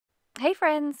Hey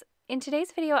friends! In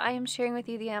today's video I am sharing with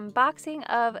you the unboxing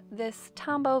of this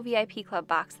Tombow VIP Club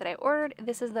box that I ordered.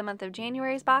 This is the month of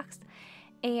January's box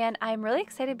and I'm really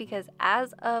excited because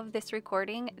as of this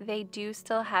recording they do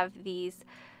still have these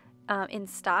in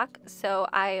stock, so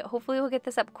I hopefully will get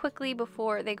this up quickly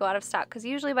before they go out of stock, because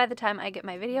usually by the time I get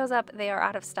my videos up they are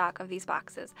out of stock of these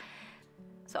boxes.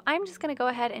 So I'm just going to go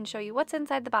ahead and show you what's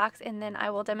inside the box, and then I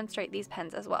will demonstrate these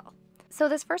pens as well. So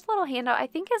this first little handout I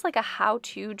think is like a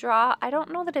how-to draw. I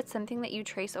don't know that it's something that you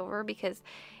trace over because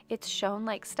it's shown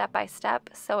like step by step.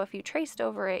 So if you traced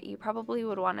over it, you probably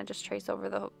would want to just trace over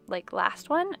the last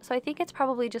one. So I think it's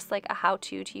probably just like a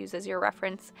how-to to use as your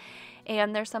reference.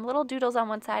 And there's some little doodles on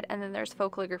one side and then there's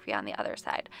faux calligraphy on the other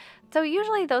side. So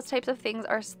usually those types of things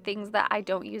are things that I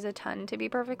don't use a ton, to be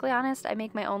perfectly honest. I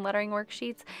make my own lettering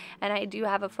worksheets and I do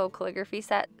have a faux calligraphy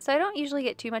set. So I don't usually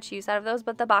get too much use out of those,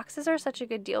 but the boxes are such a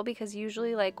good deal because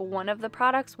usually like one of the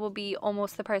products will be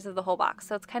almost the price of the whole box.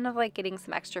 So it's kind of like getting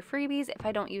some extra freebies. If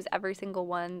I don't use every single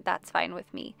one, that's fine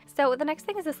with me. So the next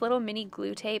thing is this little mini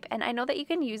glue tape, and I know that you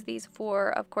can use these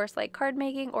for, of course, like card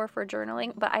making or for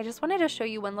journaling, but I just wanted to show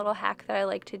you one little hack that I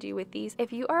like to do with these.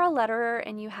 If you are a letterer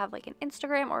and you have like an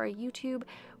Instagram or a YouTube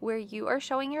where you are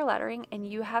showing your lettering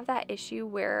and you have that issue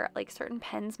where like certain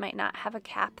pens might not have a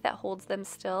cap that holds them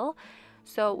still,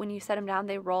 so when you set them down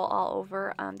they roll all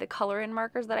over. The color-in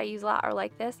markers that I use a lot are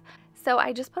like this. So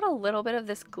I just put a little bit of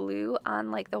this glue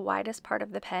on like the widest part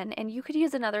of the pen, and you could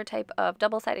use another type of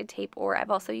double-sided tape, or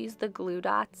I've also used the glue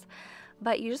dots.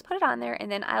 But you just put it on there,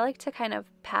 and then I like to kind of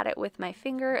pat it with my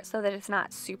finger so that it's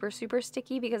not super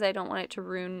sticky, because I don't want it to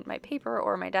ruin my paper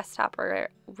or my desktop or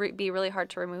be really hard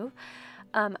to remove.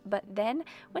 But then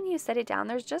when you set it down,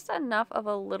 there's just enough of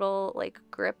a little like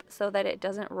grip so that it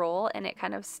doesn't roll and it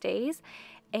kind of stays.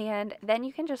 And then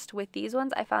you can just, with these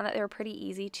ones, I found that they were pretty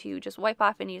easy to just wipe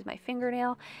off and use my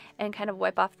fingernail and kind of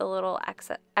wipe off the little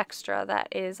extra that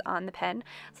is on the pen.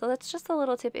 So that's just a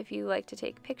little tip if you like to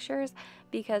take pictures,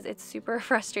 because it's super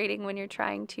frustrating when you're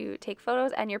trying to take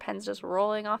photos and your pen's just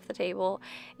rolling off the table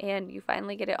and you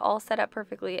finally get it all set up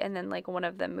perfectly and then like one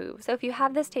of them moves. So if you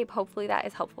have this tape, hopefully that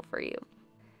is helpful for you.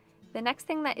 The next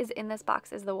thing that is in this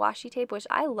box is the washi tape, which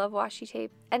I love washi tape.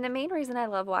 And the main reason I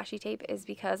love washi tape is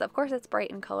because, of course, it's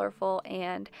bright and colorful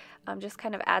and just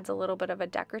kind of adds a little bit of a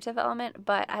decorative element,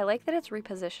 but I like that it's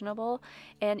repositionable.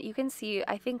 And you can see,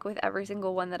 I think with every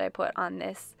single one that I put on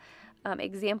this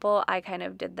example, I kind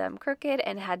of did them crooked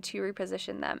and had to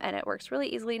reposition them, and it works really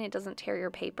easily and it doesn't tear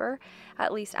your paper.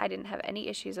 At least I didn't have any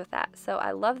issues with that. So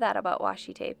I love that about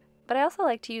washi tape. But I also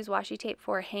like to use washi tape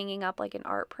for hanging up like an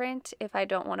art print if I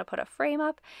don't want to put a frame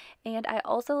up. And I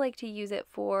also like to use it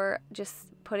for just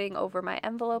putting over my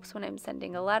envelopes when I'm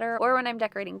sending a letter or when I'm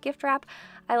decorating gift wrap.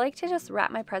 I like to just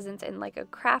wrap my presents in like a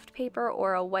craft paper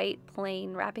or a white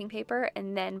plain wrapping paper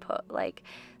and then put like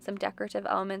some decorative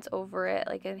elements over it,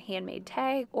 like a handmade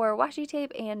tag or washi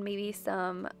tape and maybe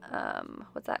some,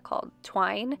 what's that called?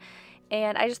 Twine.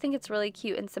 And I just think it's a really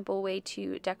cute and simple way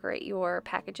to decorate your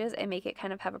packages and make it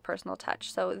kind of have a personal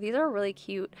touch. So these are really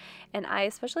cute, and I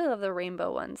especially love the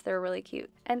rainbow ones. They're really cute.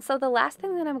 And so the last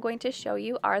thing that I'm going to show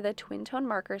you are the twin tone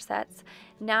marker sets.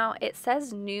 Now it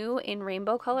says new in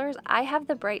rainbow colors. I have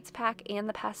the Brights pack and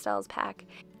the Pastels pack.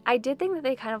 I did think that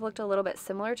they kind of looked a little bit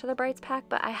similar to the Brights pack,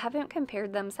 but I haven't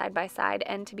compared them side by side,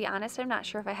 and to be honest, I'm not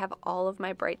sure if I have all of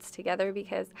my Brights together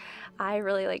because I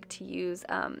really like to use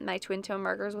my twin tone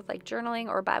markers with like journaling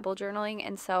or Bible journaling,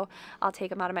 and so I'll take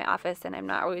them out of my office and I'm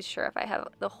not always sure if I have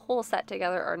the whole set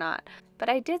together or not. But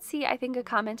I did see, I think, a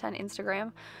comment on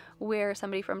Instagram where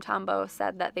somebody from Tombow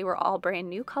said that they were all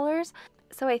brand new colors.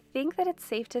 So I think that it's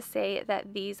safe to say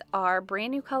that these are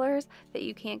brand new colors that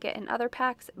you can't get in other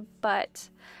packs, but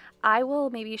I will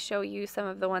maybe show you some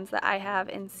of the ones that I have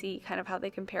and see kind of how they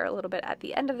compare a little bit at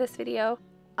the end of this video.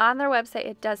 On their website,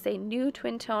 it does say new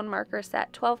twin tone marker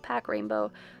set, 12-pack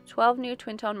rainbow, 12 new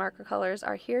twin tone marker colors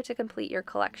are here to complete your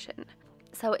collection.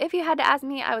 So if you had to ask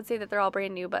me, I would say that they're all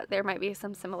brand new, but there might be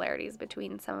some similarities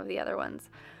between some of the other ones.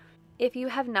 If you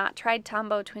have not tried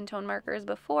Tombow twin tone markers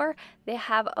before, they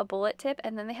have a bullet tip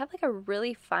and then they have like a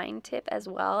really fine tip as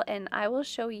well, and I will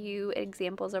show you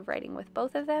examples of writing with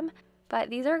both of them.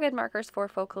 But these are good markers for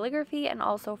faux calligraphy and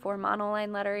also for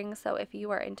monoline lettering, so if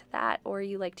you are into that or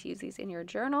you like to use these in your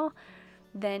journal,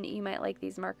 then you might like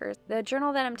these markers. The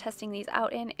journal that I'm testing these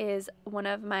out in is one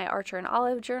of my Archer and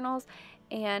Olive journals,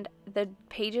 and the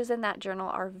pages in that journal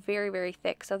are very, very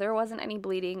thick, so there wasn't any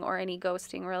bleeding or any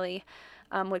ghosting really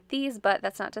with these, but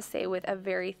that's not to say with a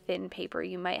very thin paper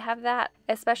you might have that,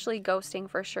 especially ghosting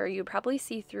for sure. You'd probably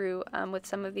see through with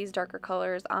some of these darker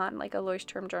colors on like a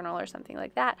Leuchtturm journal or something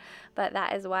like that, but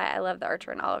that is why I love the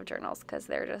Archer and Olive journals, because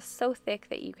they're just so thick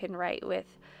that you can write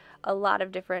with a lot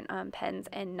of different pens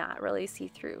and not really see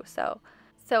through. So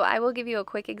I will give you a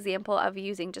quick example of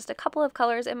using just a couple of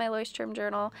colors in my Leuchtturm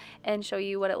journal and show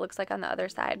you what it looks like on the other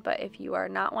side. But if you are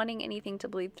not wanting anything to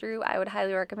bleed through, I would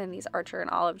highly recommend these Archer and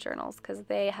Olive journals because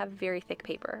they have very thick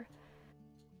paper.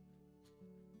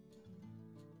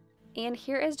 And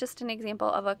here is just an example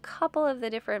of a couple of the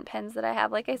different pens that I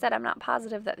have. Like I said, I'm not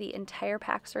positive that the entire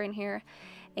packs are in here,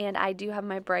 and I do have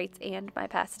my brights and my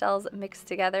pastels mixed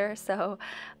together, so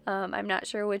I'm not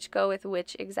sure which go with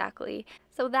which exactly.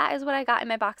 So that is what I got in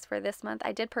my box for this month.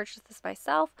 I did purchase this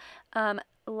myself.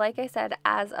 Like I said,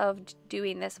 as of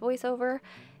doing this voiceover,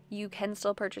 you can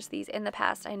still purchase these. In the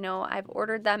past, I know I've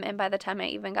ordered them, and by the time I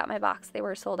even got my box, they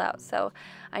were sold out. So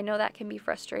I know that can be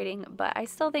frustrating, but I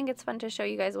still think it's fun to show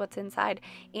you guys what's inside.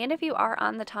 And if you are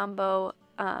on the Tombow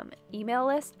email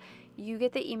list, you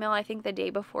get the email, I think, the day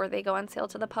before they go on sale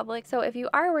to the public. So if you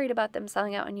are worried about them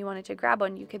selling out and you wanted to grab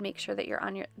one, you can make sure that you're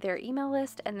on their email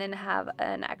list and then have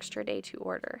an extra day to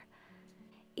order.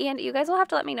 And you guys will have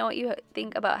to let me know what you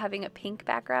think about having a pink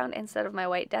background instead of my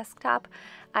white desktop.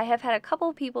 I have had a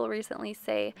couple people recently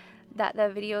say that the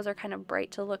videos are kind of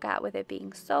bright to look at with it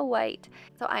being so white.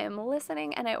 So I am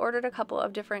listening, and I ordered a couple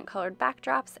of different colored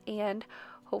backdrops, and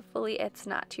hopefully it's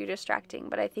not too distracting,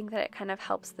 but I think that it kind of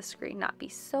helps the screen not be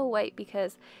so white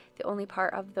because the only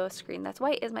part of the screen that's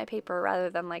white is my paper rather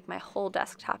than like my whole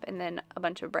desktop and then a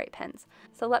bunch of bright pens.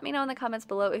 So let me know in the comments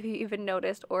below if you even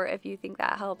noticed, or if you think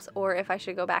that helps, or if I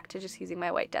should go back to just using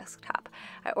my white desktop.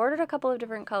 I ordered a couple of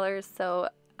different colors, so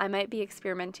I might be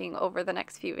experimenting over the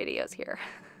next few videos here.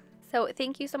 So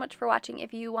thank you so much for watching.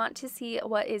 If you want to see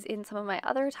what is in some of my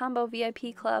other Tombow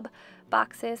VIP Club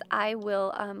boxes, I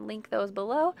will link those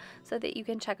below so that you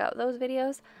can check out those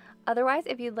videos. Otherwise,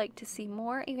 if you'd like to see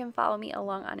more, you can follow me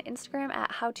along on Instagram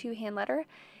at howtohandletter.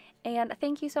 And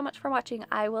thank you so much for watching.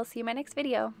 I will see you in my next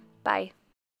video. Bye.